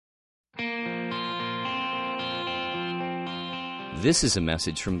This is a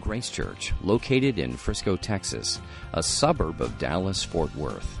message from Grace Church, located in Frisco, Texas, a suburb of Dallas-Fort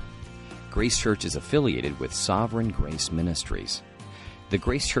Worth. Grace Church is affiliated with Sovereign Grace Ministries. The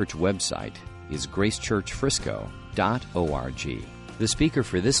Grace Church website is gracechurchfrisco.org. The speaker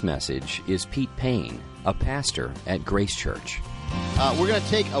for this message is Pete Payne, a pastor at Grace Church. We're going to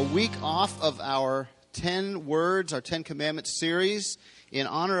take a week off of our 10 words, our 10 commandments series in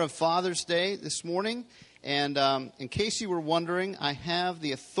honor of Father's Day this morning. And in case you were wondering, I have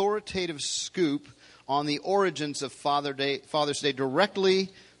the authoritative scoop on the origins of Father's Day directly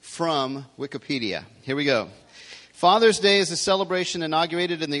from Wikipedia. Here we go. Father's Day is a celebration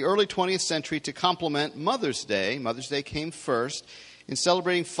inaugurated in the early 20th century to complement Mother's Day. Mother's Day came first in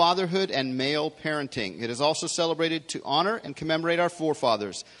celebrating fatherhood and male parenting. It is also celebrated to honor and commemorate our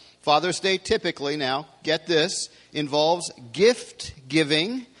forefathers. Father's Day typically, now get this, involves gift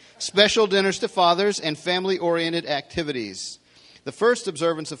giving, special dinners to fathers, and family-oriented activities. The first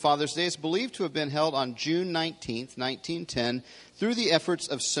observance of Father's Day is believed to have been held on June 19th, 1910, through the efforts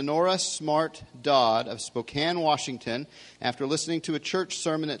of Sonora Smart Dodd of Spokane, Washington. After listening to a church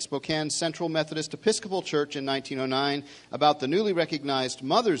sermon at Spokane Central Methodist Episcopal Church in 1909 about the newly recognized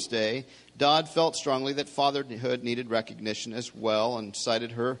Mother's Day, Dodd felt strongly that fatherhood needed recognition as well and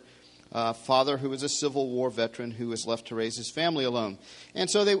cited her father, who was a Civil War veteran who was left to raise his family alone. And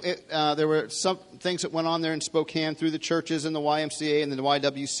so there were some things that went on there in Spokane through the churches and the YMCA and the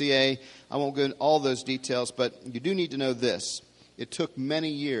YWCA. I won't go into all those details, but you do need to know this. It took many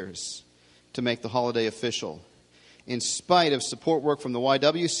years to make the holiday official. In spite of support work from the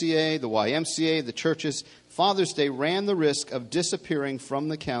YWCA, the YMCA, the churches, Father's Day ran the risk of disappearing from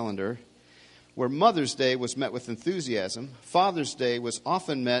the calendar. Where Mother's Day was met with enthusiasm, Father's Day was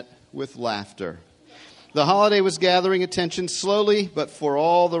often met with laughter. The holiday was gathering attention slowly, but for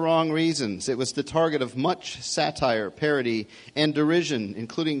all the wrong reasons. It was the target of much satire, parody, and derision,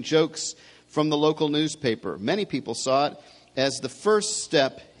 including jokes from the local newspaper. Many people saw it as the first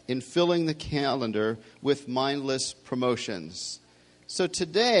step in filling the calendar with mindless promotions. So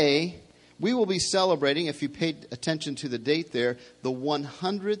today, we will be celebrating, if you paid attention to the date there, the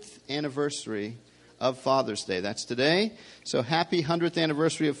 100th anniversary of Father's Day. That's today. So happy 100th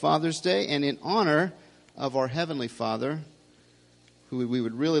anniversary of Father's Day. And in honor of our Heavenly Father, who we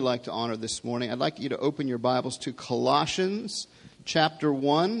would really like to honor this morning, I'd like you to open your Bibles to Colossians chapter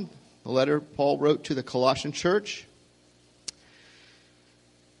 1, the letter Paul wrote to the Colossian church.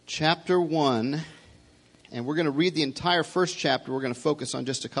 Chapter 1. And we're going to read the entire first chapter. We're going to focus on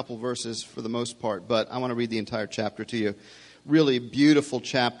just a couple verses for the most part, but I want to read the entire chapter to you. Really beautiful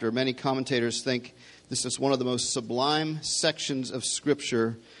chapter. Many commentators think this is one of the most sublime sections of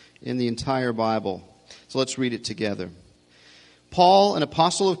Scripture in the entire Bible. So let's read it together. Paul, an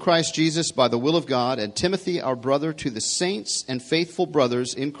apostle of Christ Jesus by the will of God, and Timothy, our brother, to the saints and faithful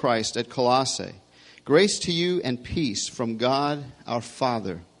brothers in Christ at Colossae. Grace to you and peace from God our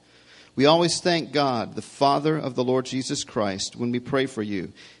Father. We always thank God, the Father of the Lord Jesus Christ, when we pray for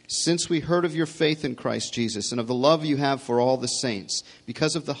you, since we heard of your faith in Christ Jesus and of the love you have for all the saints,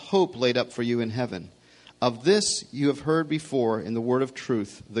 because of the hope laid up for you in heaven. Of this you have heard before in the word of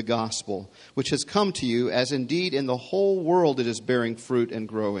truth, the gospel, which has come to you, as indeed in the whole world it is bearing fruit and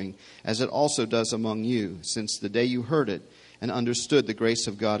growing, as it also does among you, since the day you heard it and understood the grace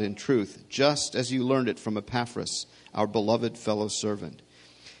of God in truth, just as you learned it from Epaphras, our beloved fellow servant.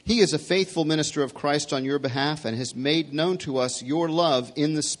 He is a faithful minister of Christ on your behalf and has made known to us your love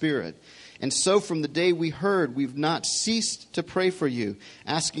in the Spirit. And so from the day we heard, we've not ceased to pray for you,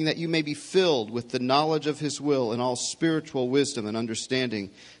 asking that you may be filled with the knowledge of His will and all spiritual wisdom and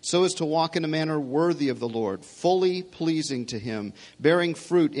understanding, so as to walk in a manner worthy of the Lord, fully pleasing to Him, bearing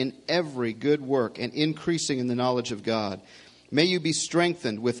fruit in every good work and increasing in the knowledge of God. May you be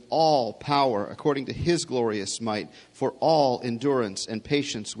strengthened with all power according to His glorious might, for all endurance and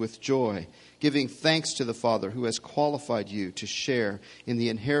patience with joy, giving thanks to the Father who has qualified you to share in the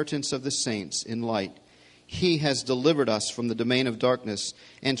inheritance of the saints in light. He has delivered us from the domain of darkness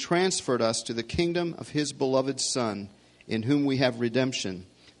and transferred us to the kingdom of His beloved Son, in whom we have redemption,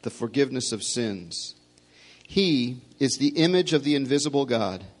 the forgiveness of sins. He is the image of the invisible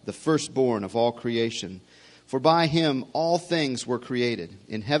God, the firstborn of all creation. For by Him all things were created,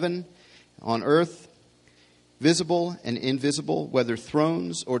 in heaven, on earth, visible and invisible, whether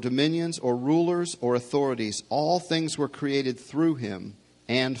thrones or dominions or rulers or authorities. All things were created through Him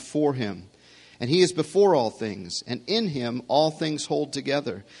and for Him. And He is before all things, and in Him all things hold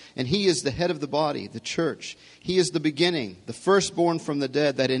together. And He is the head of the body, the church. He is the beginning, the firstborn from the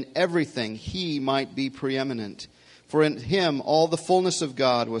dead, that in everything He might be preeminent. For in Him all the fullness of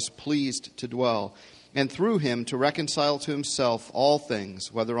God was pleased to dwell. and through him to reconcile to himself all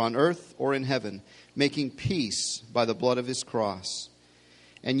things, whether on earth or in heaven, making peace by the blood of his cross.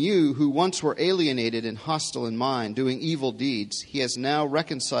 And you, who once were alienated and hostile in mind, doing evil deeds, he has now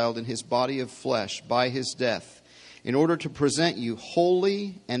reconciled in his body of flesh by his death, in order to present you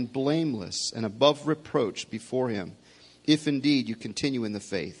holy and blameless and above reproach before him, if indeed you continue in the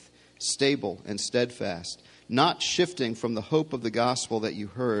faith, stable and steadfast, not shifting from the hope of the gospel that you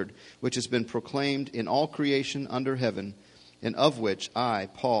heard, which has been proclaimed in all creation under heaven, and of which I,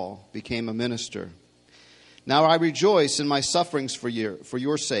 Paul, became a minister. Now I rejoice in my sufferings for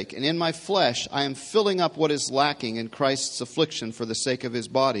your sake, and in my flesh I am filling up what is lacking in Christ's affliction for the sake of his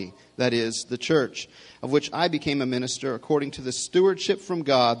body, that is, the church, of which I became a minister according to the stewardship from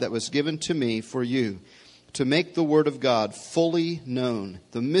God that was given to me for you, to make the word of God fully known,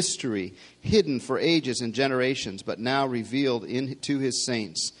 the mystery hidden for ages and generations, but now revealed to his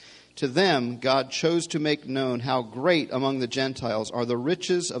saints. To them God chose to make known how great among the Gentiles are the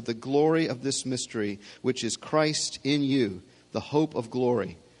riches of the glory of this mystery, which is Christ in you, the hope of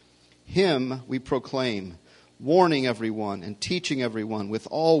glory. Him we proclaim, warning everyone and teaching everyone with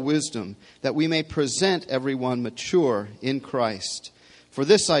all wisdom, that we may present everyone mature in Christ. For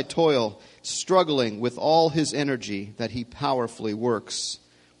this I toil, struggling with all his energy that he powerfully works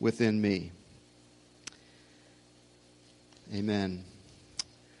within me. Amen.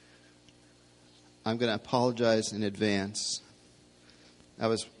 I'm going to apologize in advance.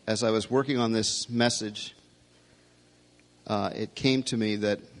 As I was working on this message, it came to me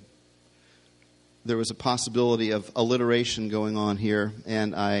that there was a possibility of alliteration going on here,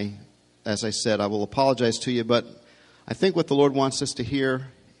 and as I said, I will apologize to you, but I think what the Lord wants us to hear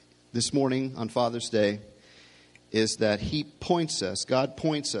this morning on Father's Day is that God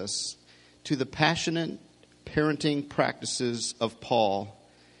points us to the passionate parenting practices of Paul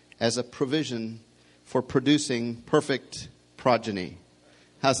as a provision for producing perfect progeny.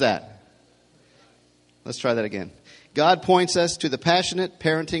 How's that? Let's try that again. God points us to the passionate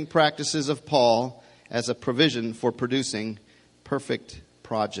parenting practices of Paul as a provision for producing perfect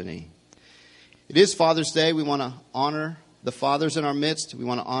progeny. It is Father's Day. We want to honor the fathers in our midst. We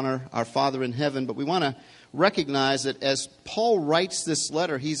want to honor our Father in heaven. But we want to recognize that as Paul writes this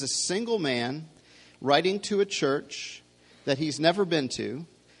letter, he's a single man writing to a church that he's never been to,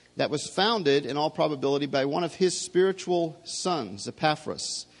 that was founded, in all probability, by one of his spiritual sons,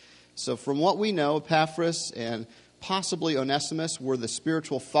 Epaphras. So from what we know, Epaphras and possibly Onesimus were the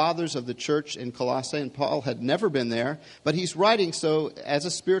spiritual fathers of the church in Colossae, and Paul had never been there, but he's writing so as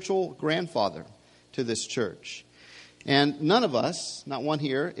a spiritual grandfather to this church. And none of us, not one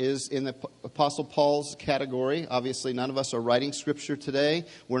here, is in the Apostle Paul's category. Obviously, none of us are writing Scripture today.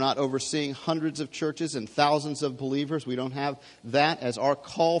 We're not overseeing hundreds of churches and thousands of believers. We don't have that as our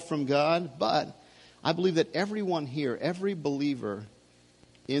call from God. But I believe that everyone here, every believer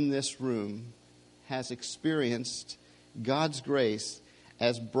in this room, has experienced God's grace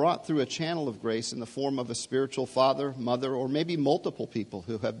as brought through a channel of grace in the form of a spiritual father, mother, or maybe multiple people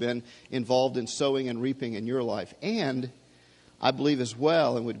who have been involved in sowing and reaping in your life. And I believe as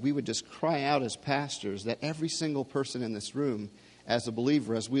well, and we would just cry out as pastors, that every single person in this room as a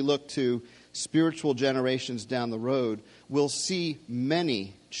believer, as we look to spiritual generations down the road, will see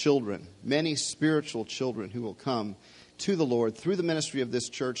many children, many spiritual children who will come to the Lord through the ministry of this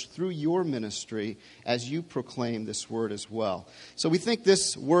church, through your ministry, as you proclaim this word as well. So we think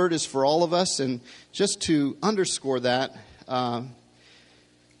this word is for all of us, and just to underscore that,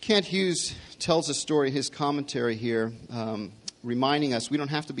 Kent Hughes tells a story, his commentary here, reminding us we don't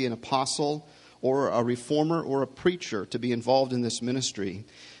have to be an apostle or a reformer or a preacher to be involved in this ministry.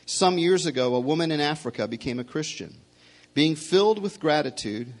 Some years ago, a woman in Africa became a Christian. Being filled with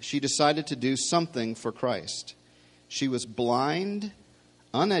gratitude, she decided to do something for Christ. She was blind,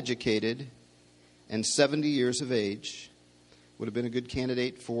 uneducated, and 70 years of age. Would have been a good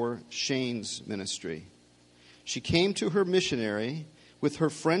candidate for Shane's ministry. She came to her missionary with her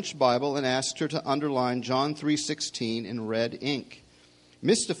French Bible and asked her to underline John 3:16 in red ink.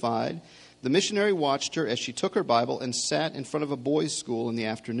 Mystified, the missionary watched her as she took her Bible and sat in front of a boys' school in the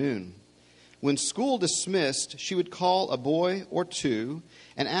afternoon. When school dismissed, she would call a boy or two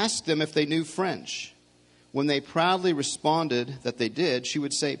and ask them if they knew French. When they proudly responded that they did, she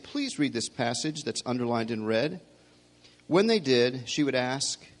would say, "Please read this passage that's underlined in red." When they did, she would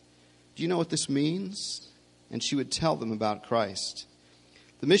ask, "Do you know what this means?" And she would tell them about Christ.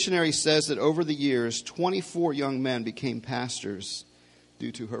 The missionary says that over the years, 24 young men became pastors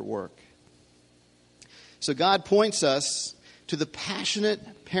due to her work. So God points us to the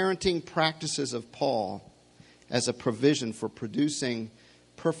passionate parenting practices of Paul as a provision for producing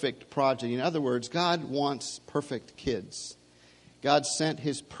perfect progeny. In other words, God wants perfect kids. God sent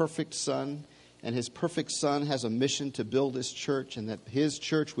his perfect Son, and his perfect Son has a mission to build his church, and that his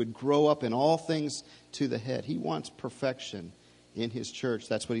church would grow up in all things to the head. He wants perfection in his church.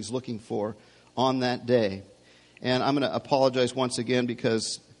 That's what he's looking for on that day. And I'm going to apologize once again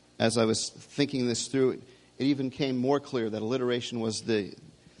because as I was thinking this through, it even came more clear that alliteration was the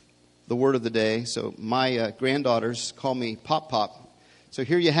word of the day. So my granddaughters call me Pop Pop. So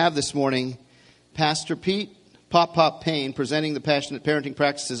here you have this morning Pastor Pete Pop Pop Payne presenting the passionate parenting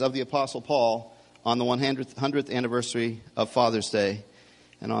practices of the Apostle Paul on the 100th anniversary of Father's Day.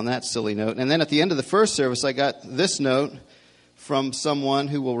 And on that silly note. And then at the end of the first service, I got this note from someone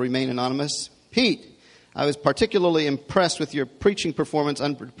who will remain anonymous. Pete, I was particularly impressed with your preaching performance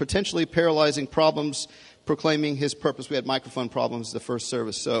on potentially paralyzing problems, proclaiming his purpose. We had microphone problems the first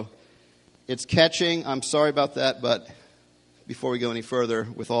service, so it's catching. I'm sorry about that, but before we go any further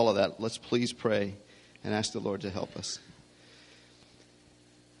with all of that, let's please pray and ask the Lord to help us.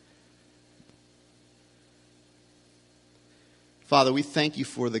 Father, we thank you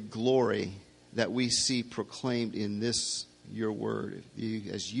for the glory that we see proclaimed in this, your word,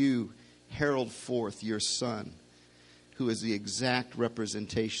 as you herald forth your Son, who is the exact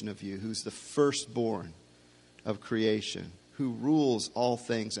representation of you, who's the firstborn of creation, who rules all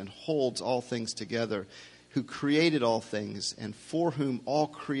things and holds all things together, who created all things and for whom all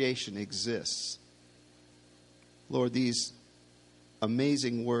creation exists. Lord, these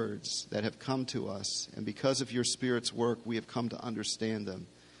amazing words that have come to us, and because of your Spirit's work, we have come to understand them.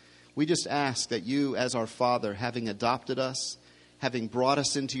 We just ask that you, as our Father, having adopted us, having brought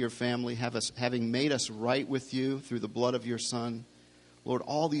us into your family, having made us right with you through the blood of your Son, Lord,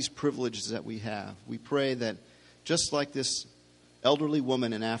 all these privileges that we have, we pray that just like this elderly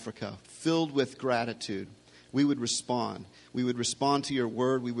woman in Africa, filled with gratitude, we would respond. We would respond to your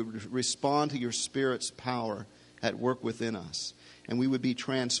word. We would respond to your Spirit's power at work within us. And we would be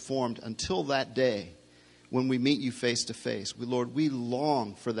transformed until that day when we meet you face to face. Lord, we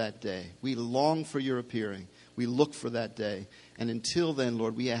long for that day. We long for your appearing. We look for that day. And until then,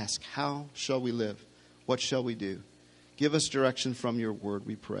 Lord, we ask, how shall we live? What shall we do? Give us direction from your word,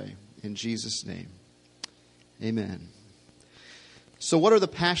 we pray. In Jesus' name, amen. So what are the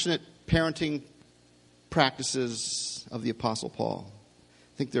passionate parenting practices of the Apostle Paul?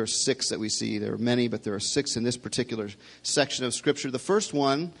 I think there are 6 that we see. There are many, but there are 6 in this particular section of Scripture. The first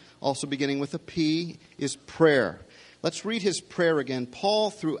one, also beginning with a P, is prayer. Let's read his prayer again.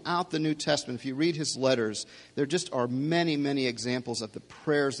 Paul, throughout the New Testament, if you read his letters, there just are many, many examples of the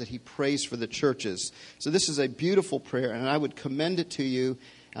prayers that he prays for the churches. So this is a beautiful prayer, and I would commend it to you.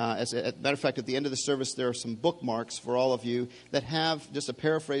 As a matter of fact, at the end of the service, there are some bookmarks for all of you that have just a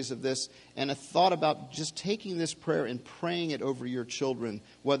paraphrase of this and a thought about just taking this prayer and praying it over your children,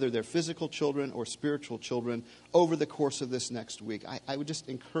 whether they're physical children or spiritual children, over the course of this next week. I would just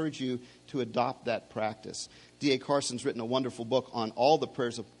encourage you to adopt that practice. D.A. Carson's written a wonderful book on all the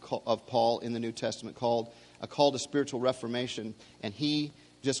prayers of Paul in the New Testament called A Call to Spiritual Reformation, and he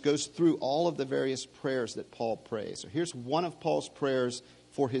just goes through all of the various prayers that Paul prays. So here's one of Paul's prayers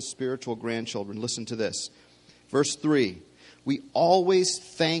for his spiritual grandchildren. Listen to this. Verse 3, we always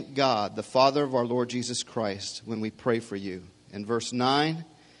thank God, the Father of our Lord Jesus Christ, when we pray for you. And verse 9,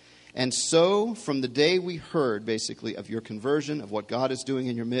 and so from the day we heard, basically, of your conversion, of what God is doing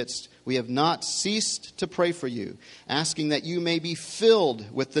in your midst, we have not ceased to pray for you, asking that you may be filled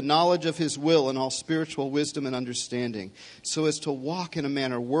with the knowledge of his will and all spiritual wisdom and understanding, so as to walk in a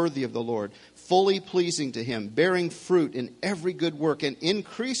manner worthy of the Lord, fully pleasing to him, bearing fruit in every good work and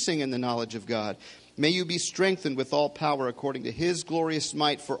increasing in the knowledge of God. May you be strengthened with all power according to his glorious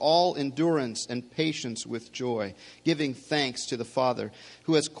might for all endurance and patience with joy, giving thanks to the Father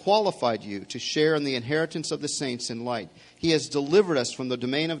who has qualified you to share in the inheritance of the saints in light. He has delivered us from the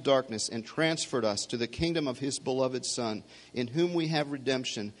domain of darkness and transferred us to the kingdom of his beloved Son, in whom we have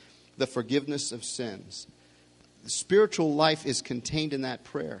redemption, the forgiveness of sins. The spiritual life is contained in that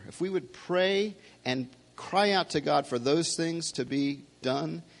prayer. If we would pray and cry out to God for those things to be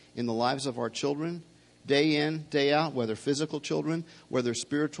done in the lives of our children, day in, day out, whether physical children, whether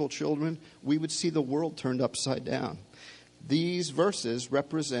spiritual children, we would see the world turned upside down. These verses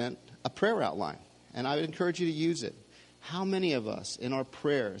represent a prayer outline, and I would encourage you to use it. How many of us in our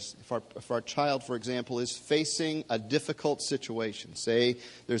prayers, if our child, for example, is facing a difficult situation, say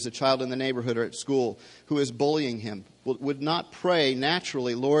there's a child in the neighborhood or at school who is bullying him, would not pray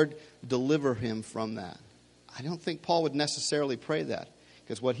naturally, Lord, deliver him from that? I don't think Paul would necessarily pray that,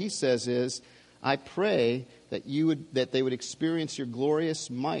 because what he says is, I pray that that they would experience your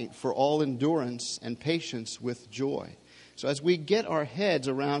glorious might for all endurance and patience with joy. So as we get our heads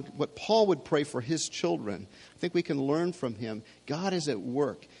around what Paul would pray for his children, I think we can learn from him. God is at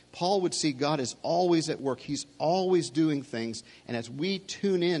work. Paul would see God is always at work. He's always doing things. And as we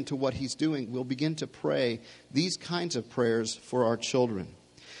tune in to what he's doing, we'll begin to pray these kinds of prayers for our children.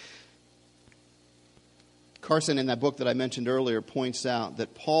 Carson, in that book that I mentioned earlier, points out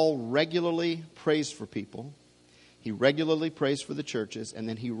that Paul regularly prays for people. He regularly prays for the churches, and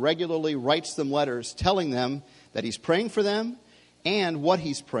then he regularly writes them letters telling them that he's praying for them and what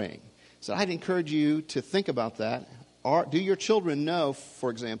he's praying. So I'd encourage you to think about that. Do your children know,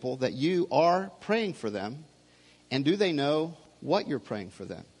 for example, that you are praying for them? And do they know what you're praying for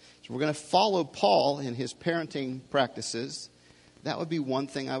them? So we're going to follow Paul in his parenting practices. That would be one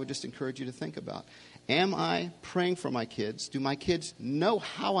thing I would just encourage you to think about. Am I praying for my kids? Do my kids know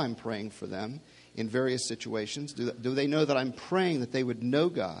how I'm praying for them in various situations? Do they know that I'm praying that they would know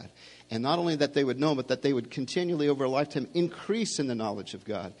God? And not only that they would know, but that they would continually over a lifetime increase in the knowledge of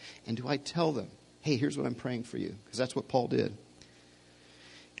God. And do I tell them, hey, here's what I'm praying for you? Because that's what Paul did.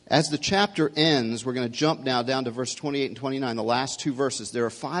 As the chapter ends, we're going to jump now down to verse 28 and 29, the last two verses. There are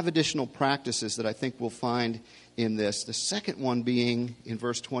 5 additional practices that I think we'll find in this. The second one being in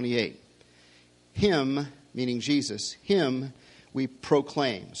verse 28. Him, meaning Jesus, him we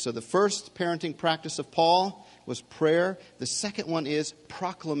proclaim. So the first parenting practice of Paul was prayer. The second one is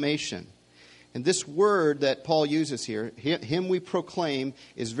proclamation. And this word that Paul uses here, him we proclaim,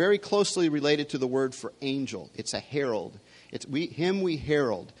 is very closely related to the word for angel. It's a herald. Him we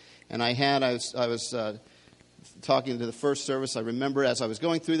herald. And I was talking to the first service. I remember as I was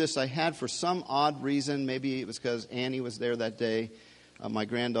going through this, I had for some odd reason, maybe it was because Annie was there that day, my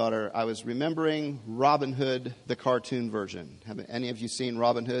granddaughter, I was remembering Robin Hood, the cartoon version. Have any of you seen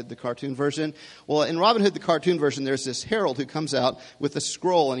Robin Hood, the cartoon version? Well, in Robin Hood, the cartoon version, there's this herald who comes out with a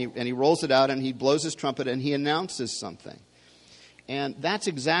scroll, and he rolls it out, and he blows his trumpet, and he announces something. And that's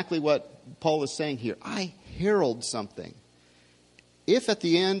exactly what Paul is saying here. I herald something. If at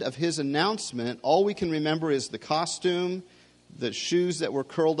the end of his announcement, all we can remember is the costume, the shoes that were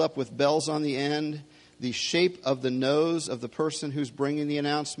curled up with bells on the end, the shape of the nose of the person who's bringing the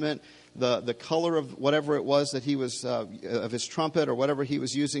announcement, the color of whatever it was that he was, of his trumpet or whatever he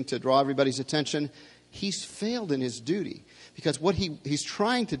was using to draw everybody's attention, he's failed in his duty. Because what he's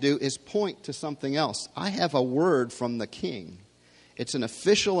trying to do is point to something else. I have a word from the king. It's an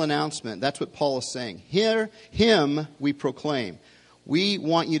official announcement. That's what Paul is saying. Hear him we proclaim. We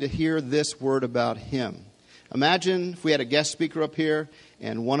want you to hear this word about him. Imagine if we had a guest speaker up here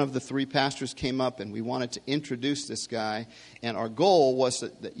and one of the 3 pastors came up and we wanted to introduce this guy. And our goal was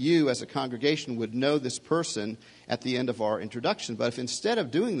that you as a congregation would know this person at the end of our introduction. But if instead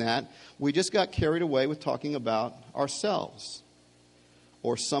of doing that, we just got carried away with talking about ourselves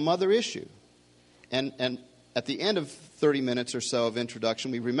or some other issue. And at the end of 30 minutes or so of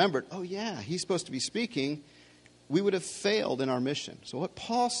introduction, we remembered, oh yeah, he's supposed to be speaking. We would have failed in our mission. So what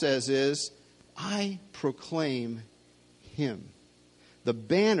Paul says is, I proclaim him. The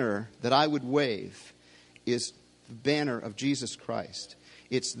banner that I would wave is the banner of Jesus Christ.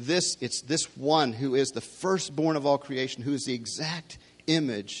 It's this one who is the firstborn of all creation, who is the exact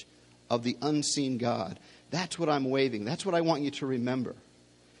image of the unseen God. That's what I'm waving. That's what I want you to remember.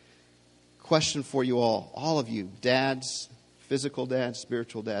 Question for you all of you, dads, physical dads,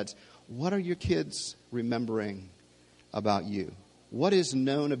 spiritual dads, what are your kids remembering about you? What is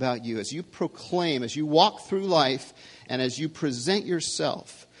known about you? As you proclaim, as you walk through life, and as you present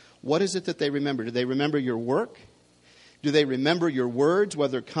yourself, what is it that they remember? Do they remember your work? Do they remember your words,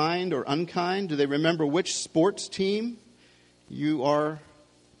 whether kind or unkind? Do they remember which sports team you are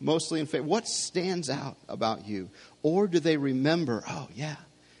mostly in favor? What stands out about you? Or do they remember, oh yeah,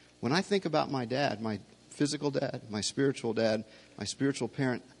 when I think about my dad, my physical dad, my spiritual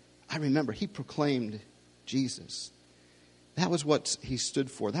parent, I remember he proclaimed Jesus. That was what he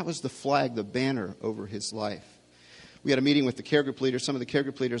stood for. That was the flag, the banner over his life. We had a meeting with the care group leaders, some of the care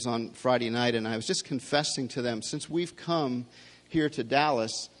group leaders on Friday night, and I was just confessing to them, since we've come here to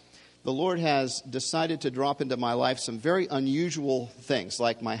Dallas, the Lord has decided to drop into my life some very unusual things,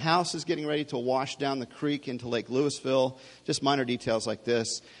 like my house is getting ready to wash down the creek into Lake Louisville, just minor details like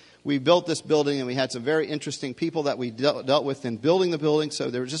this. We built this building, and we had some very interesting people that we dealt with in building the building. So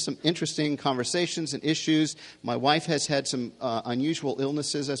there were just some interesting conversations and issues. My wife has had some unusual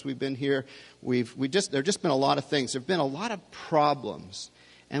illnesses as we've been here. There have just been a lot of things. There have been a lot of problems.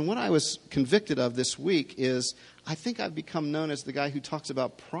 And what I was convicted of this week is I think I've become known as the guy who talks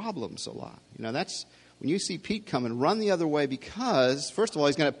about problems a lot. You know, that's when you see Pete coming, run the other way because, first of all,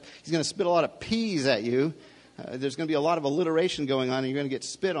 he's going to spit a lot of peas at you. there's going to be a lot of alliteration going on and you're going to get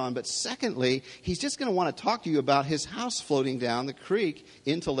spit on. But secondly, he's just going to want to talk to you about his house floating down the creek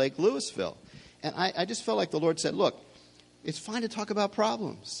into Lake Louisville. And I just felt like the Lord said, look, it's fine to talk about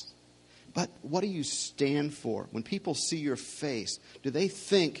problems. But what do you stand for? When people see your face, do they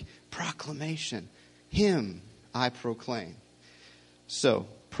think proclamation? Him I proclaim. So,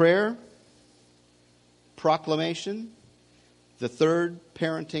 prayer, proclamation. The third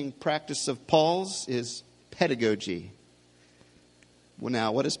parenting practice of Paul's is pedagogy. Well,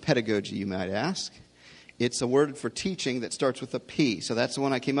 now, what is pedagogy, you might ask? It's a word for teaching that starts with a P. So that's the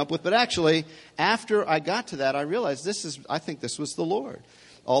one I came up with. But actually, after I got to that, I realized I think this was the Lord.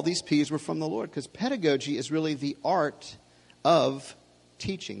 All these P's were from the Lord, because pedagogy is really the art of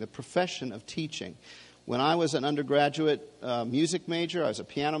teaching, the profession of teaching. When I was an undergraduate music major, I was a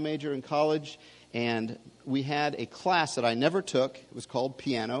piano major in college, and we had a class that I never took. It was called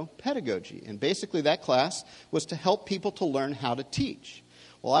piano pedagogy. And basically that class was to help people to learn how to teach.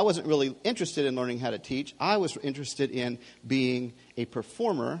 Well, I wasn't really interested in learning how to teach. I was interested in being a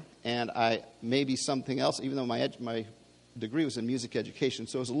performer, and maybe something else, even though my degree was in music education.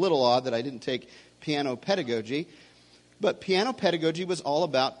 So it was a little odd that I didn't take piano pedagogy. But piano pedagogy was all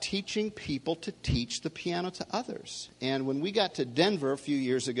about teaching people to teach the piano to others. And when we got to Denver a few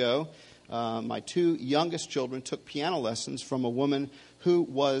years ago, my two youngest children took piano lessons from a woman who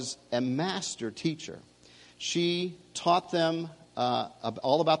was a master teacher. She taught them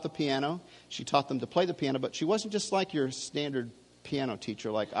all about the piano. She taught them to play the piano, but she wasn't just like your standard piano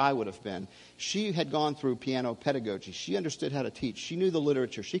teacher like I would have been. She had gone through piano pedagogy. She understood how to teach. She knew the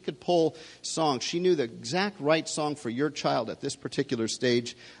literature. She could pull songs. She knew the exact right song for your child at this particular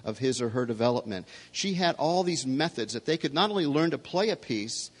stage of his or her development. She had all these methods that they could not only learn to play a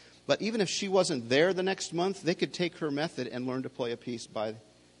piece, but even if she wasn't there the next month, they could take her method and learn to play a piece by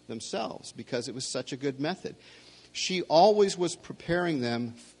themselves because it was such a good method. She always was preparing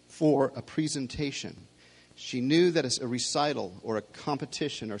them for a presentation. She knew that a recital or a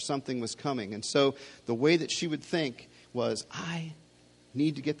competition or something was coming. And so the way that she would think was, I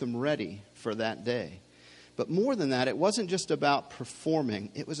need to get them ready for that day. But more than that, it wasn't just about performing.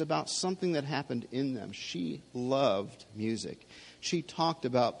 It was about something that happened in them. She loved music. She talked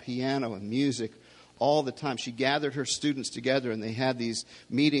about piano and music all the time. She gathered her students together, and they had these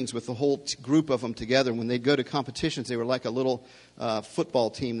meetings with the whole group of them together. When they'd go to competitions, they were like a little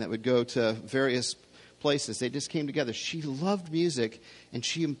football team that would go to various places. They just came together. She loved music, and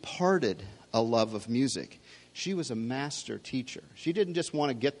she imparted a love of music. She was a master teacher. She didn't just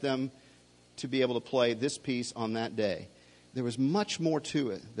want to get them to be able to play this piece on that day. There was much more to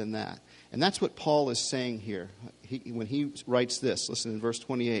it than that. And that's what Paul is saying here when he writes this. Listen in verse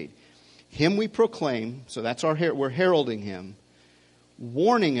 28. Him we proclaim, so that's we're heralding him,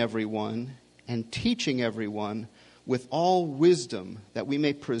 warning everyone and teaching everyone with all wisdom, that we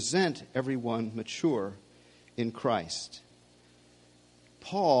may present everyone mature in Christ.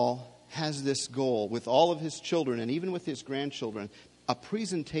 Paul has this goal with all of his children and even with his grandchildren. A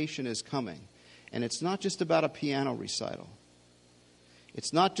presentation is coming. And it's not just about a piano recital.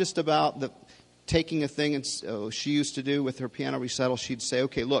 It's not just about taking a thing, and she used to do with her piano recital. She'd say,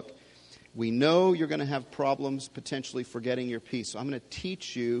 okay, look, we know you're going to have problems potentially forgetting your piece. So I'm going to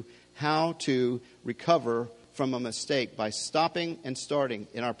teach you how to recover from a mistake by stopping and starting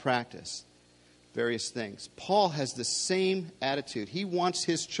in our practice. Various things. Paul has the same attitude. He wants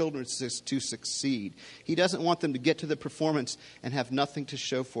his children to succeed. He doesn't want them to get to the performance and have nothing to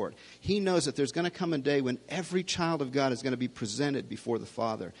show for it. He knows that there's going to come a day when every child of God is going to be presented before the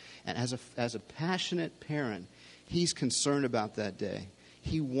Father. And as a passionate parent, he's concerned about that day.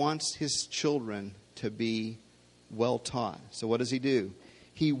 He wants his children to be well taught. So what does he do?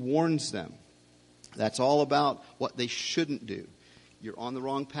 He warns them. That's all about what they shouldn't do. You're on the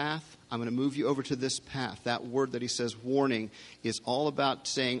wrong path. I'm going to move you over to this path. That word that he says, warning, is all about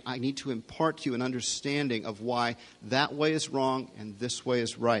saying, I need to impart to you an understanding of why that way is wrong and this way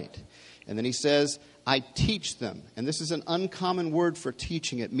is right. And then he says, I teach them. And this is an uncommon word for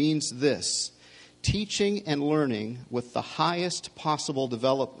teaching. It means this: teaching and learning with the highest possible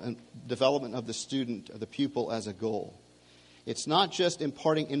development of the student, of the pupil, as a goal. It's not just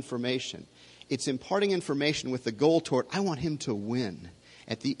imparting information. It's imparting information with the goal toward, I want him to win.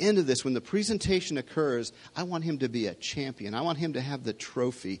 At the end of this, when the presentation occurs, I want him to be a champion. I want him to have the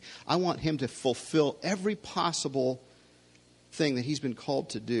trophy. I want him to fulfill every possible thing that he's been called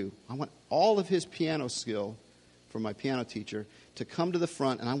to do. I want all of his piano skill from my piano teacher to come to the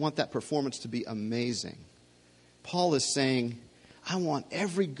front, and I want that performance to be amazing. Paul is saying, I want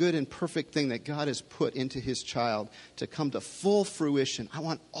every good and perfect thing that God has put into his child to come to full fruition. I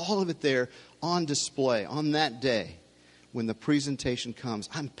want all of it there on display on that day when the presentation comes.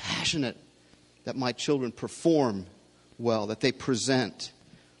 I'm passionate that my children perform well, that they present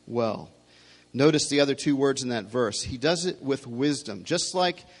well. Notice the other two words in that verse. He does it with wisdom. Just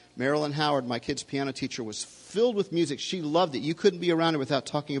like Marilyn Howard, my kid's piano teacher, was filled with music. She loved it. You couldn't be around her without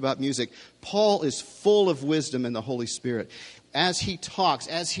talking about music. Paul is full of wisdom in the Holy Spirit. As he talks,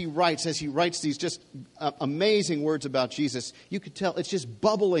 as he writes these just amazing words about Jesus, you could tell it's just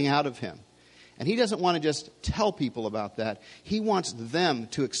bubbling out of him. And he doesn't want to just tell people about that. He wants them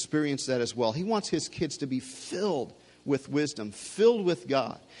to experience that as well. He wants his kids to be filled with wisdom, filled with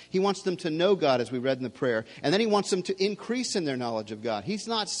God. He wants them to know God, as we read in the prayer. And then he wants them to increase in their knowledge of God. He's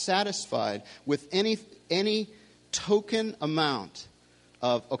not satisfied with any token amount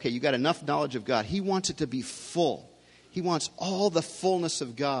of, okay, you got enough knowledge of God. He wants it to be full. He wants all the fullness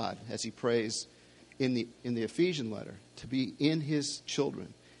of God, as he prays in the Ephesian letter, to be in his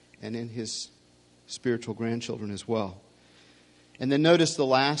children and in his spiritual grandchildren as well. And then notice the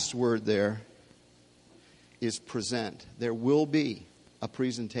last word there is present. There will be a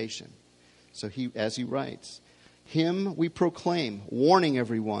presentation. So as he writes, him we proclaim, warning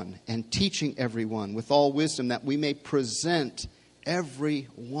everyone and teaching everyone with all wisdom, that we may present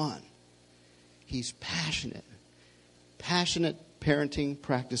everyone. He's passionate. Passionate parenting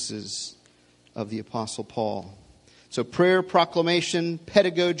practices of the Apostle Paul. So prayer, proclamation,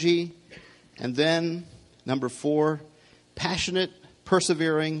 pedagogy, and then, number 4, passionate,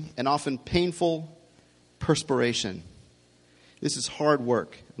 persevering, and often painful perspiration. This is hard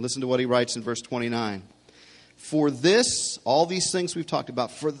work. Listen to what he writes in verse 29. For this, all these things we've talked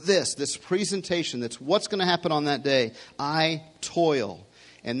about, for this presentation, that's what's going to happen on that day, I toil.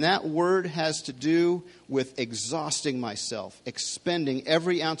 And that word has to do with exhausting myself, expending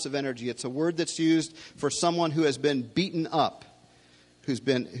every ounce of energy. It's a word that's used for someone who has been beaten up, who's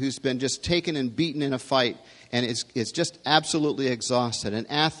been just taken and beaten in a fight, and is just absolutely exhausted. An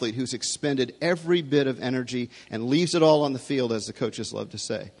athlete who's expended every bit of energy and leaves it all on the field, as the coaches love to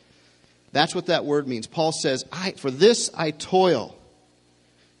say. That's what that word means. Paul says, for this I toil,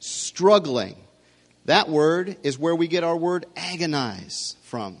 struggling. That word is where we get our word agonize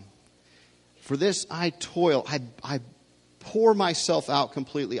from. For this I toil. I pour myself out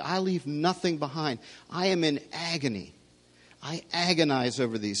completely. I leave nothing behind. I am in agony. I agonize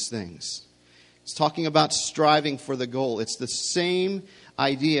over these things. It's talking about striving for the goal. It's the same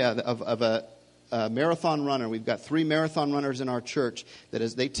idea of a marathon runner. We've got 3 marathon runners in our church that,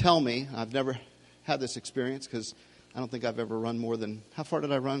 as they tell me, I've never had this experience because I don't think I've ever run more than, how far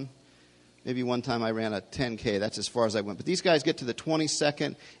did I run? Maybe one time I ran a 10K. That's as far as I went. But these guys get to the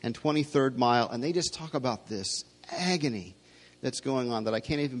 22nd and 23rd mile, and they just talk about this agony that's going on that I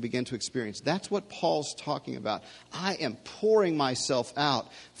can't even begin to experience. That's what Paul's talking about. I am pouring myself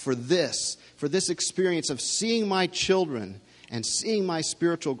out for this experience of seeing my children and seeing my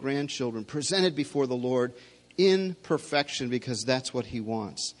spiritual grandchildren presented before the Lord in perfection, because that's what he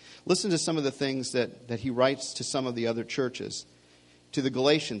wants. Listen to some of the things that he writes to some of the other churches. To the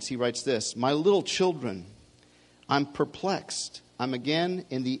Galatians, he writes this: my little children, I'm perplexed. I'm again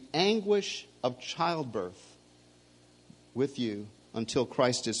in the anguish of childbirth with you until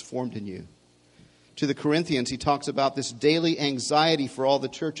Christ is formed in you. To the Corinthians, he talks about this daily anxiety for all the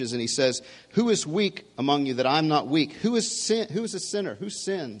churches, and he says, who is weak among you that I'm not weak? Who is a sinner? Who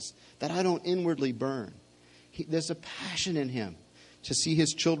sins that I don't inwardly burn? There's a passion in him to see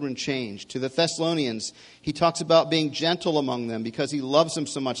his children change. To the Thessalonians, he talks about being gentle among them because he loves them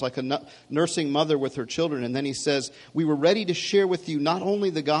so much, like a nursing mother with her children. And then he says, we were ready to share with you not only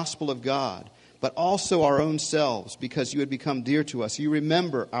the gospel of God, but also our own selves, because you had become dear to us. You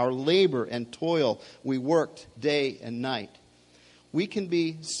remember our labor and toil. We worked day and night. We can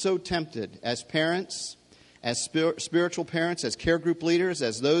be so tempted as parents, as spiritual parents, as care group leaders,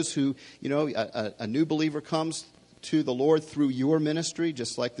 as those who, a new believer comes to the Lord through your ministry,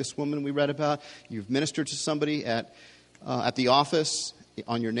 just like this woman we read about. You've ministered to somebody at the office,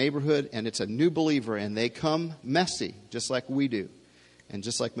 on your neighborhood, and it's a new believer, and they come messy, just like we do, and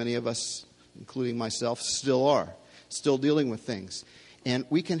just like many of us, including myself, still dealing with things. And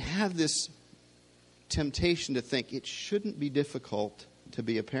we can have this temptation to think it shouldn't be difficult to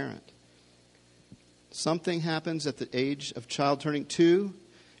be a parent. Something happens at the age of child turning 2,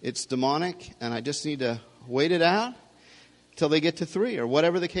 it's demonic, and I just need to wait it out till they get to 3, or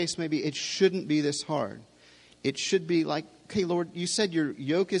whatever the case may be. It shouldn't be this hard. It should be like, okay, Lord, you said your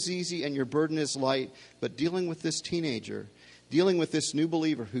yoke is easy and your burden is light, but dealing with this teenager, dealing with this new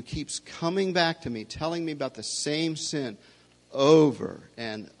believer who keeps coming back to me, telling me about the same sin over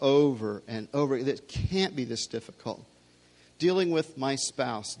and over and over. It can't be this difficult. Dealing with my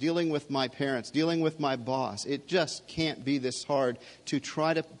spouse, dealing with my parents, dealing with my boss. It just can't be this hard to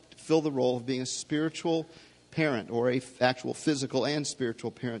try to fill the role of being a spiritual parent or a actual physical and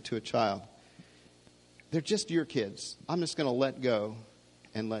spiritual parent to a child. They're just your kids. I'm just going to let go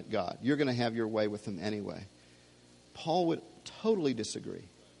and let God. You're going to have your way with them anyway. Paul would totally disagree.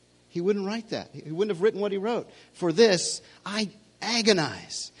 He wouldn't write that. He wouldn't have written what he wrote. For this, I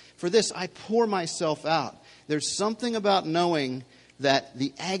agonize. For this, I pour myself out. There's something about knowing that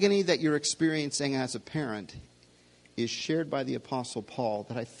the agony that you're experiencing as a parent is shared by the Apostle Paul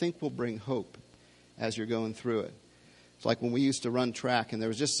that I think will bring hope as you're going through it. It's like when we used to run track, and there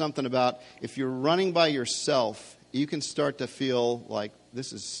was just something about if you're running by yourself, you can start to feel like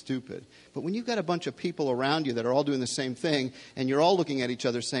this is stupid. But when you've got a bunch of people around you that are all doing the same thing, and you're all looking at each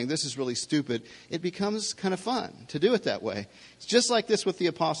other saying, this is really stupid, it becomes kind of fun to do it that way. It's just like this with the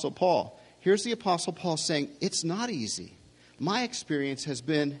Apostle Paul. Here's the Apostle Paul saying, it's not easy. My experience has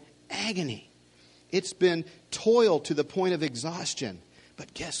been agony. It's been toil to the point of exhaustion.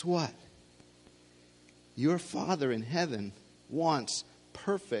 But guess what? Your Father in heaven wants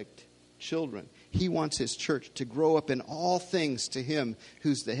perfect children. He wants his church to grow up in all things to him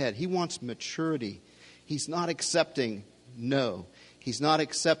who's the head. He wants maturity. He's not accepting no. He's not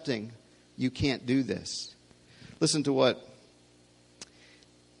accepting you can't do this. Listen to what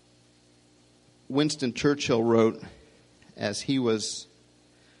Winston Churchill wrote as he was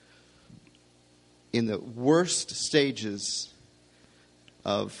in the worst stages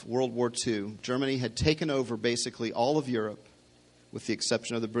of World War II. Germany had taken over basically all of Europe with the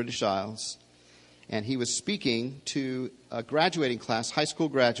exception of the British Isles. And he was speaking to a graduating class, high school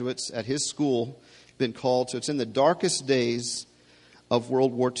graduates at his school, been called. So it's in the darkest days of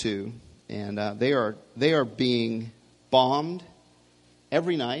World War II. And they are being bombed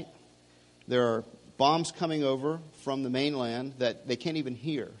every night. There are bombs coming over from the mainland that they can't even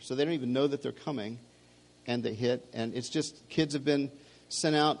hear. So they don't even know that they're coming. And they hit. And it's just, kids have been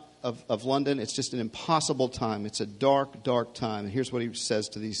sent out of London. It's just an impossible time. It's a dark, dark time. And here's what he says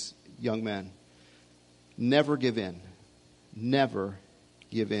to these young men. Never give in. Never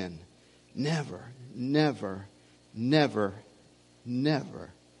give in. Never, never, never, never.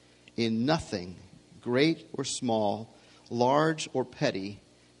 In nothing, great or small, large or petty,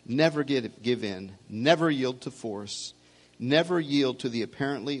 never give in. Never yield to force. Never yield to the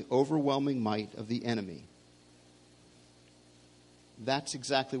apparently overwhelming might of the enemy. That's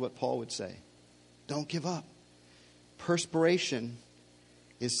exactly what Paul would say. Don't give up. Perspiration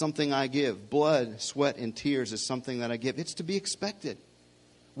is something I give. Blood, sweat, and tears is something that I give. It's to be expected.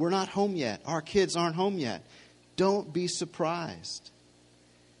 We're not home yet. Our kids aren't home yet. Don't be surprised.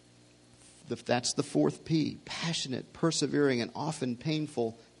 That's the fourth P. Passionate, persevering, and often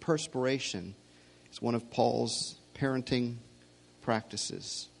painful perspiration. It's one of Paul's parenting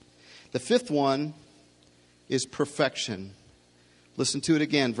practices. The fifth one is perfection. Listen to it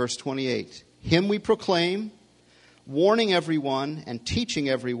again, verse 28. Him we proclaim, warning everyone and teaching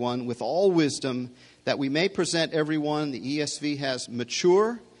everyone with all wisdom, that we may present everyone. The ESV has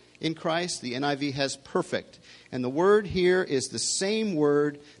mature in Christ. The NIV has perfect. And the word here is the same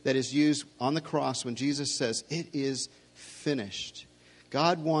word that is used on the cross when Jesus says, it is finished.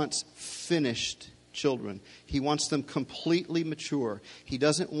 God wants finished children. He wants them completely mature. He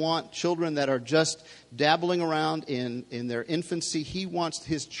doesn't want children that are just dabbling around in their infancy. He wants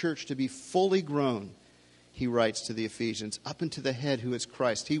his church to be fully grown. He writes to the Ephesians, up into the head who is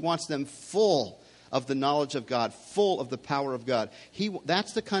Christ. He wants them full of the knowledge of God, full of the power of God.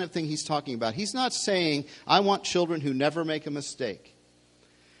 That's the kind of thing he's talking about. He's not saying, I want children who never make a mistake,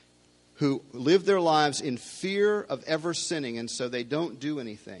 who live their lives in fear of ever sinning, and so they don't do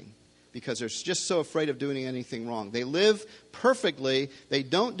anything because they're just so afraid of doing anything wrong. They live perfectly. They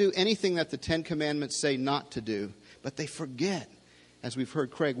don't do anything that the Ten Commandments say not to do, but they forget, as we've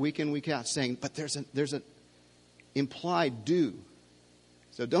heard Craig week in, week out saying, but there's an implied do.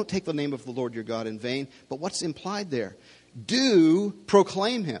 So don't take the name of the Lord your God in vain. But what's implied there? Do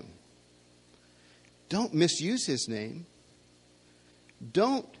proclaim him. Don't misuse his name.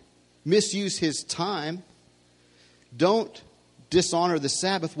 Don't misuse his time. Don't dishonor the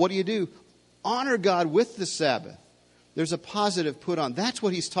Sabbath. What do? Honor God with the Sabbath. There's a positive put on. That's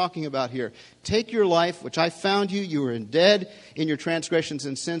what he's talking about here. Take your life, which I found you. You were dead in your transgressions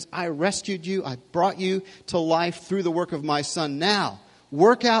and sins. I rescued you. I brought you to life through the work of my Son. Now,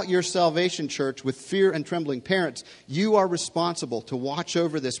 Work out your salvation, church, with fear and trembling. Parents, you are responsible to watch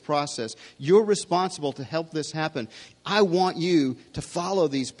over this process. You're responsible to help this happen. I want you to follow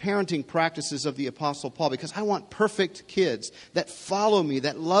these parenting practices of the Apostle Paul, because I want perfect kids that follow me,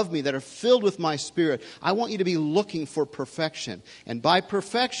 that love me, that are filled with my Spirit. I want you to be looking for perfection. And by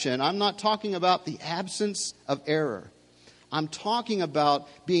perfection, I'm not talking about the absence of error. I'm talking about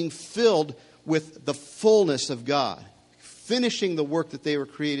being filled with the fullness of God. Finishing the work that they were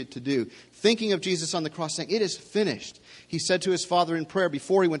created to do. Thinking of Jesus on the cross, saying, it is finished. He said to his Father in prayer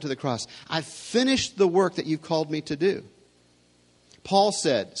before he went to the cross, I've finished the work that you've called me to do. Paul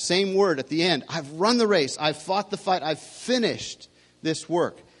said, same word at the end, I've run the race, I've fought the fight, I've finished this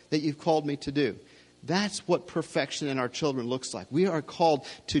work that you've called me to do. That's what perfection in our children looks like. We are called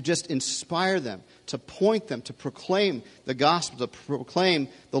to just inspire them, to point them, to proclaim the gospel, to proclaim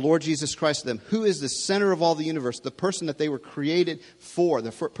the Lord Jesus Christ to them, who is the center of all the universe, the person that they were created for,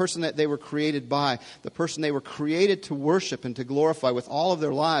 the person that they were created by, the person they were created to worship and to glorify with all of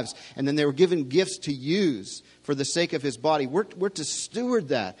their lives, and then they were given gifts to use for the sake of his body. We're to steward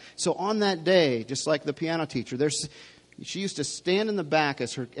that. So on that day, just like the piano teacher, she used to stand in the back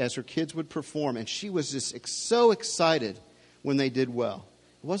as her kids would perform, and she was just so excited when they did well.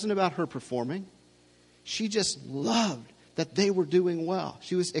 It wasn't about her performing. She just loved that they were doing well.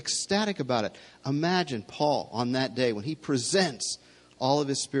 She was ecstatic about it. Imagine Paul on that day when he presents all of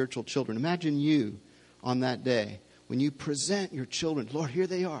his spiritual children. Imagine you on that day when you present your children. Lord, here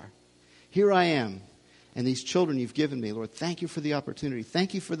they are. Here I am. And these children you've given me, Lord, thank you for the opportunity.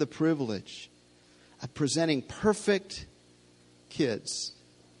 Thank you for the privilege of presenting perfect kids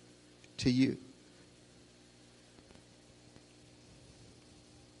to you.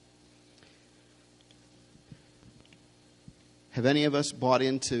 Have any of us bought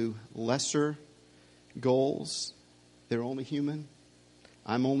into lesser goals? They're only human.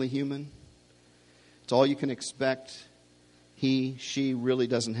 I'm only human. It's all you can expect. He, she really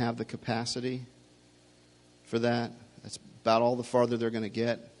doesn't have the capacity for that. That's about all the farther they're going to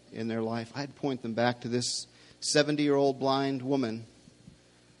get in their life. I'd point them back to this 70-year-old blind woman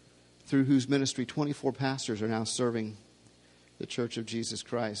through whose ministry 24 pastors are now serving the Church of Jesus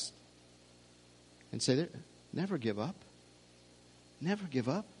Christ. And say, never give up. Never give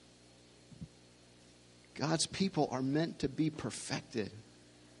up. God's people are meant to be perfected.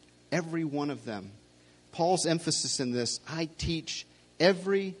 Every one of them. Paul's emphasis in this, I teach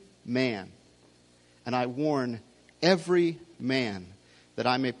every man, and I warn every man, that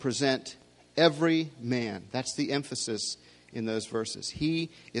I may present every man. That's the emphasis in those verses. He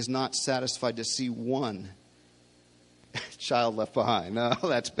is not satisfied to see one child left behind. No,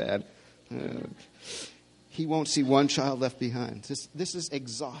 that's bad. He won't see one child left behind. This is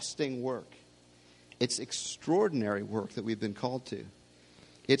exhausting work. It's extraordinary work that we've been called to.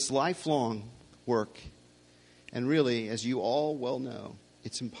 It's lifelong work. And really, as you all well know,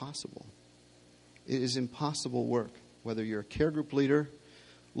 it's impossible. It is impossible work. Whether you're a care group leader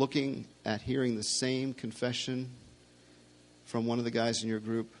looking at hearing the same confession from one of the guys in your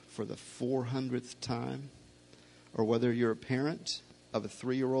group for the 400th time, or whether you're a parent of a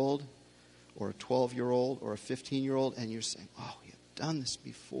 3-year-old or a 12-year-old or a 15-year-old, and you're saying, oh, you've done this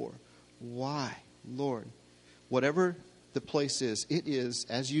before. Why, Lord? Whatever the place is, it is,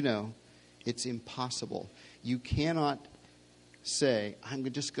 as you know, it's impossible. You cannot say, I'm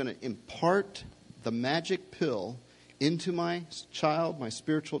just going to impart the magic pill into my child, my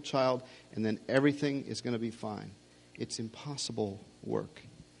spiritual child, and then everything is going to be fine. It's impossible work.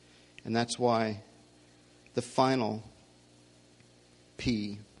 And that's why the final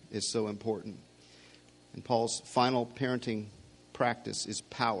P is so important. And Paul's final parenting practice is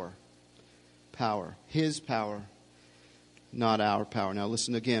power. Power. His power, not our power. Now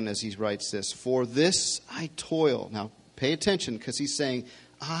listen again as he writes this. For this I toil. Now pay attention, because he's saying,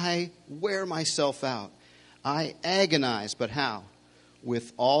 I wear myself out. I agonize, but how?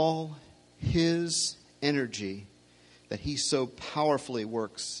 With all his energy that he so powerfully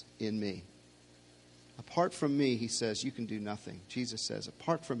works in me. Apart from me, he says, you can do nothing. Jesus says,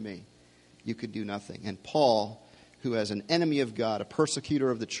 apart from me, you could do nothing. And Paul, who as an enemy of God, a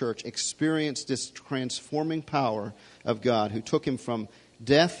persecutor of the church, experienced this transforming power of God, who took him from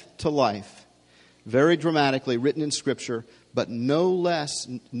death to life, very dramatically written in Scripture, but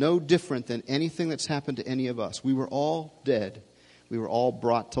no different than anything that's happened to any of us. We were all dead. We were all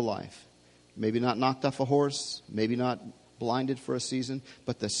brought to life. Maybe not knocked off a horse, maybe not blinded for a season,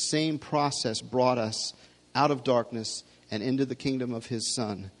 but the same process brought us out of darkness and into the kingdom of his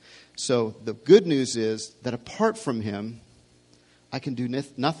Son. So the good news is that apart from him, I can do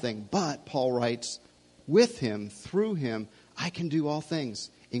nothing. But, Paul writes, with him, through him, I can do all things,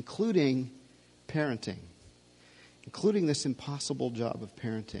 including parenting, including this impossible job of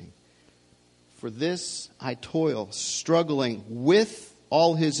parenting. For this I toil, struggling with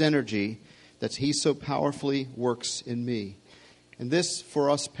all his energy that he so powerfully works in me. And this, for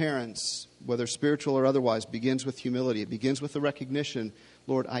us parents, whether spiritual or otherwise, begins with humility. It begins with the recognition,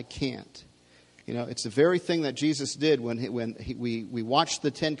 Lord, I can't. You know, it's the very thing that Jesus did when we watched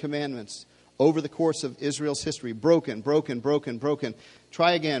the Ten Commandments over the course of Israel's history. Broken.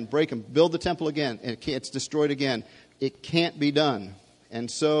 Try again, break them, build the temple again, and it's destroyed again. It can't be done. And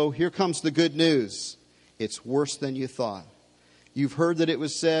so here comes the good news. It's worse than you thought. You've heard that it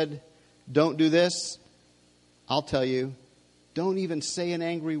was said, don't do this. I'll tell you, don't even say an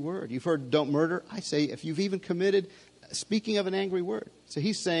angry word. You've heard don't murder. I say if you've even committed, speaking of an angry word. So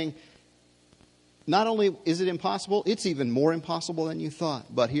he's saying, not only is it impossible, it's even more impossible than you thought.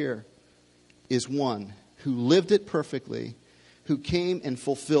 But here is one who lived it perfectly, who came and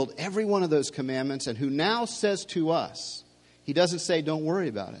fulfilled every one of those commandments, and who now says to us, he doesn't say, don't worry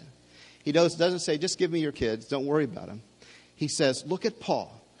about it. He doesn't say, just give me your kids, don't worry about them. He says, look at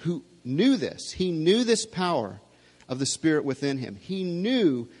Paul, who knew this. He knew this power of the Spirit within him. He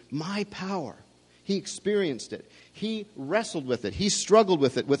knew my power. He experienced it. He wrestled with it. He struggled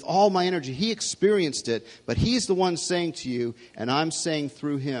with it with all my energy. He experienced it. But he's the one saying to you, and I'm saying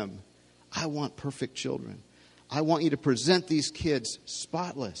through him, I want perfect children. I want you to present these kids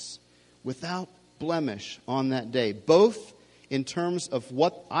spotless, without blemish on that day. Both in terms of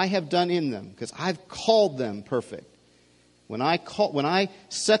what I have done in them, because I've called them perfect. When I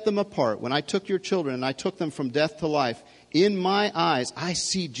set them apart, when I took your children and I took them from death to life, in my eyes, I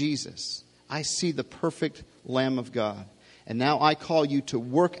see Jesus. I see the perfect Lamb of God. And now I call you to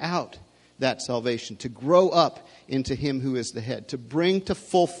work out that salvation, to grow up into him who is the head, to bring to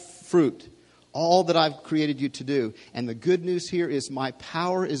full fruit all that I've created you to do. And the good news here is my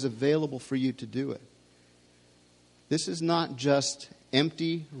power is available for you to do it. This is not just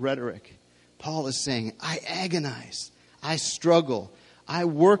empty rhetoric. Paul is saying, I agonize. I struggle. I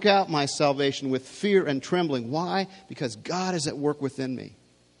work out my salvation with fear and trembling. Why? Because God is at work within me.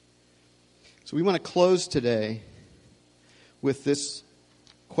 So we want to close today with this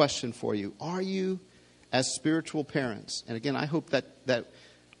question for you. Are you, as spiritual parents, and again, I hope that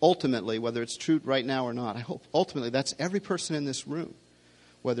ultimately, whether it's true right now or not, I hope ultimately that's every person in this room.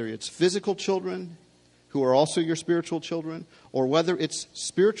 Whether it's physical children who are also your spiritual children, or whether it's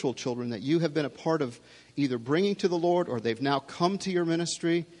spiritual children that you have been a part of either bringing to the Lord, or they've now come to your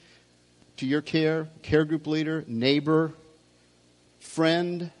ministry, to your care group leader, neighbor,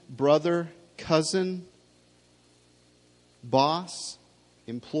 friend, brother, cousin, boss,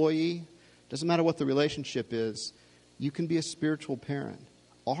 employee. Doesn't matter what the relationship is. You can be a spiritual parent.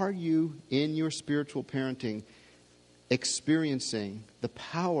 Are you, in your spiritual parenting, experiencing the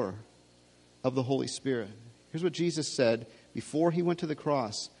power of the Holy Spirit? Here's what Jesus said before he went to the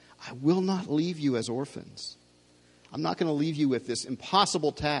cross. I will not leave you as orphans. I'm not going to leave you with this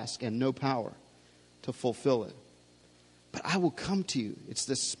impossible task and no power to fulfill it. But I will come to you. It's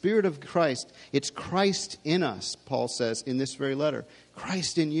the Spirit of Christ. It's Christ in us, Paul says in this very letter.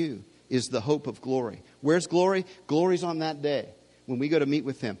 Christ in you is the hope of glory. Where's glory? Glory's on that day when we go to meet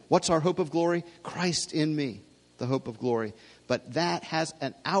with him. What's our hope of glory? Christ in me, the hope of glory. But that has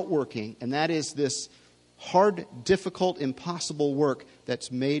an outworking, and that is this hard, difficult, impossible work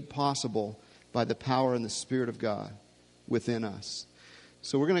that's made possible by the power and the Spirit of God within us.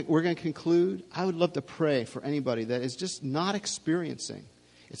 So we're going to conclude. I would love to pray for anybody that is just not experiencing.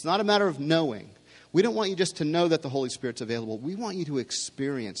 It's not a matter of knowing. We don't want you just to know that the Holy Spirit's available. We want you to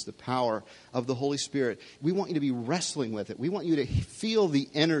experience the power of the Holy Spirit. We want you to be wrestling with it. We want you to feel the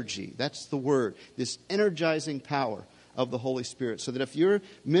energy. That's the word. This energizing power of the Holy Spirit. So that if you're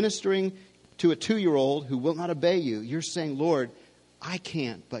ministering to a 2-year-old who will not obey you, you're saying, Lord, I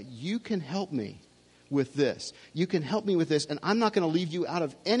can't, but you can help me with this. You can help me with this, and I'm not going to leave you out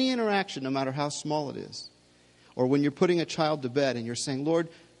of any interaction, no matter how small it is. Or when you're putting a child to bed and you're saying, Lord,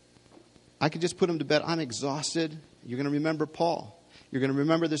 I could just put him to bed. I'm exhausted. You're going to remember Paul. You're going to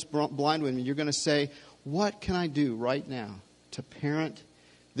remember this blind woman. You're going to say, what can I do right now to parent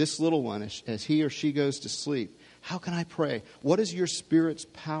this little one as he or she goes to sleep? How can I pray? What is your Spirit's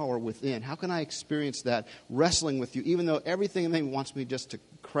power within? How can I experience that wrestling with you, even though everything in me wants me just to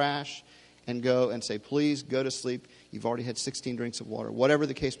crash and go and say, please go to sleep. You've already had 16 drinks of water. Whatever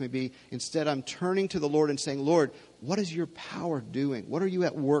the case may be. Instead, I'm turning to the Lord and saying, Lord, what is your power doing? What are you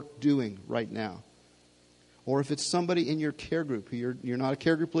at work doing right now? Or if it's somebody in your care group, who you're not a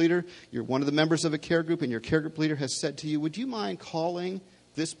care group leader, you're one of the members of a care group, and your care group leader has said to you, would you mind calling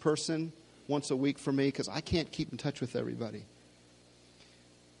this person once a week for me because I can't keep in touch with everybody.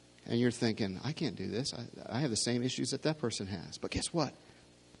 And you're thinking, I can't do this. I have the same issues that person has. But guess what?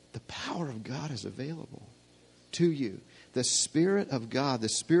 The power of God is available to you. The Spirit of God, the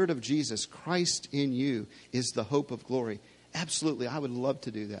Spirit of Jesus, Christ in you, is the hope of glory. Absolutely, I would love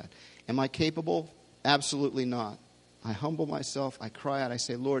to do that. Am I capable? Absolutely not. I humble myself. I cry out. I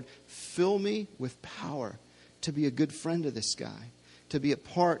say, Lord, fill me with power to be a good friend to this guy, to be a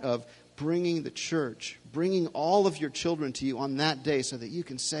part of bringing the church, bringing all of your children to you on that day so that you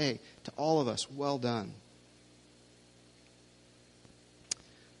can say to all of us, well done.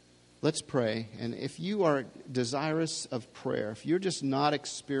 Let's pray. And if you are desirous of prayer, if you're just not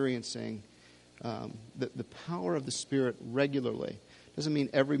experiencing the power of the Spirit regularly, doesn't mean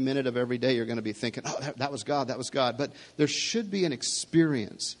every minute of every day you're going to be thinking, oh, that was God, that was God. But there should be an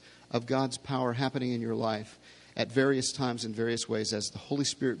experience of God's power happening in your life at various times in various ways as the Holy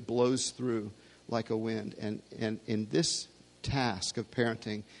Spirit blows through like a wind. And in this task of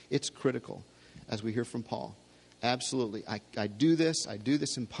parenting, it's critical, as we hear from Paul. Absolutely. I do this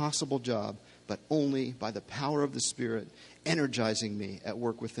impossible job, but only by the power of the Spirit energizing me at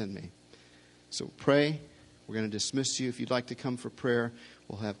work within me. So pray. We're going to dismiss you. If you'd like to come for prayer,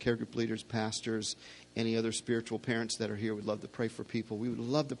 we'll have care group leaders, pastors, any other spiritual parents that are here. We'd love to pray for people. We would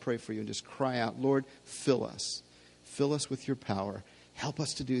love to pray for you and just cry out, Lord, fill us. Fill us with your power. Help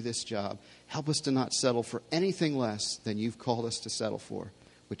us to do this job. Help us to not settle for anything less than you've called us to settle for,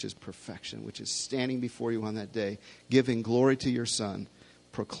 which is perfection, which is standing before you on that day, giving glory to your Son,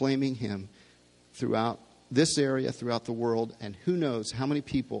 proclaiming him throughout this area, throughout the world, and who knows how many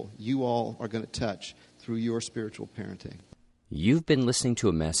people you all are going to touch through your spiritual parenting. You've been listening to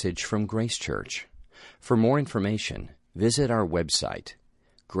a message from Grace Church. For more information, visit our website,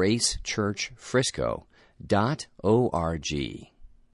 gracechurchfrisco.org.